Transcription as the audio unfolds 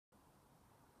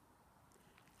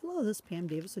Hello, this is Pam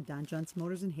Davis of Don Johnson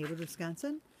Motors in Hayward,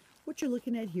 Wisconsin. What you're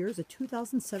looking at here is a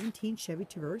 2017 Chevy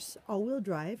Traverse all-wheel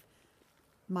drive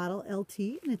model LT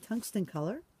in a tungsten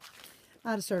color.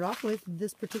 To start off with,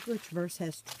 this particular Traverse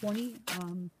has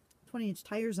 20-inch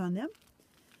tires on them.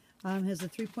 Has a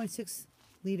 3.6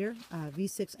 liter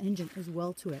V6 engine as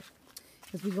well to it.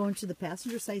 As we go into the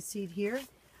passenger side seat here,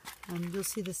 you'll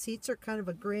see the seats are kind of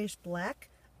a grayish black.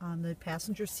 The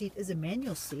passenger seat is a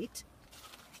manual seat.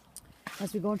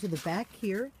 As we go into the back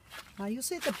here, you'll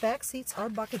see that the back seats are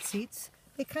bucket seats.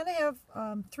 They kind of have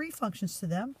three functions to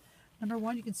them. Number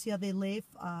one, you can see how they lay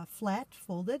flat,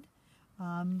 folded.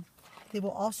 They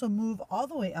will also move all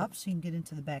the way up so you can get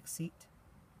into the back seat.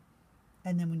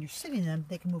 And then when you're sitting in them,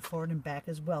 they can move forward and back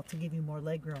as well to give you more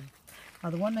leg room.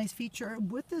 The one nice feature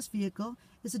with this vehicle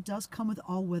is it does come with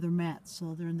all-weather mats.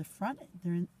 So they're in the front,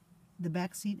 they're in the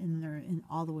back seat, and they're in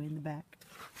all the way in the back.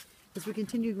 As we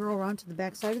continue to go around to the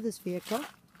back side of this vehicle,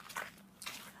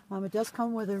 it does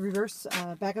come with a reverse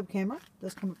backup camera. It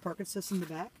does come with park assist in the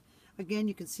back. Again,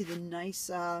 you can see the nice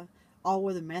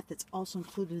all-weather mat that's also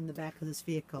included in the back of this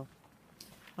vehicle.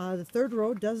 The third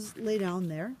row does lay down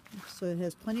there, so it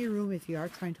has plenty of room if you are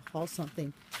trying to haul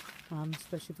something,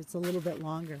 especially if it's a little bit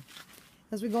longer.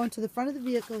 As we go into the front of the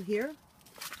vehicle here,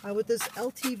 with this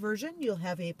LT version, you'll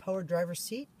have a power driver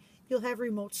seat. You'll have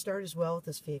remote start as well with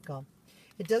this vehicle.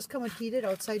 It does come with heated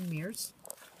outside mirrors.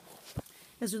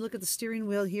 As we look at the steering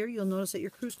wheel here, you'll notice that your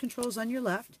cruise control is on your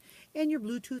left and your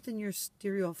Bluetooth and your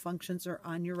stereo functions are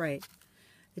on your right.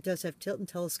 It does have tilt and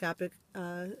telescopic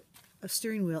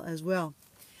steering wheel as well.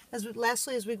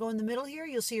 Lastly, as we go in the middle here,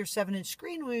 you'll see your 7-inch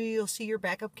screen where you'll see your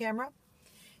backup camera.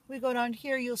 We go down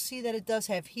here, you'll see that it does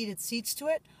have heated seats to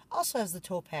it. Also has the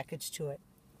tow package to it.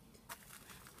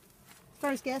 As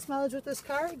far as gas mileage with this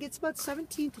car, it gets about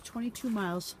 17 to 22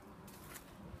 miles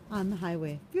on the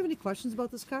highway. If you have any questions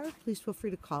about this car, please feel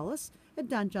free to call us at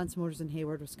Don Johnson Motors in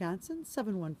Hayward, Wisconsin,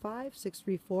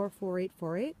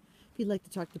 715-634-4848. If you'd like to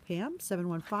talk to Pam,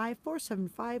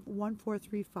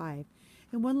 715-475-1435.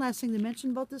 And one last thing to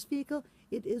mention about this vehicle,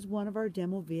 it is one of our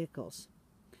demo vehicles.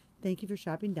 Thank you for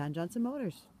shopping Don Johnson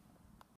Motors.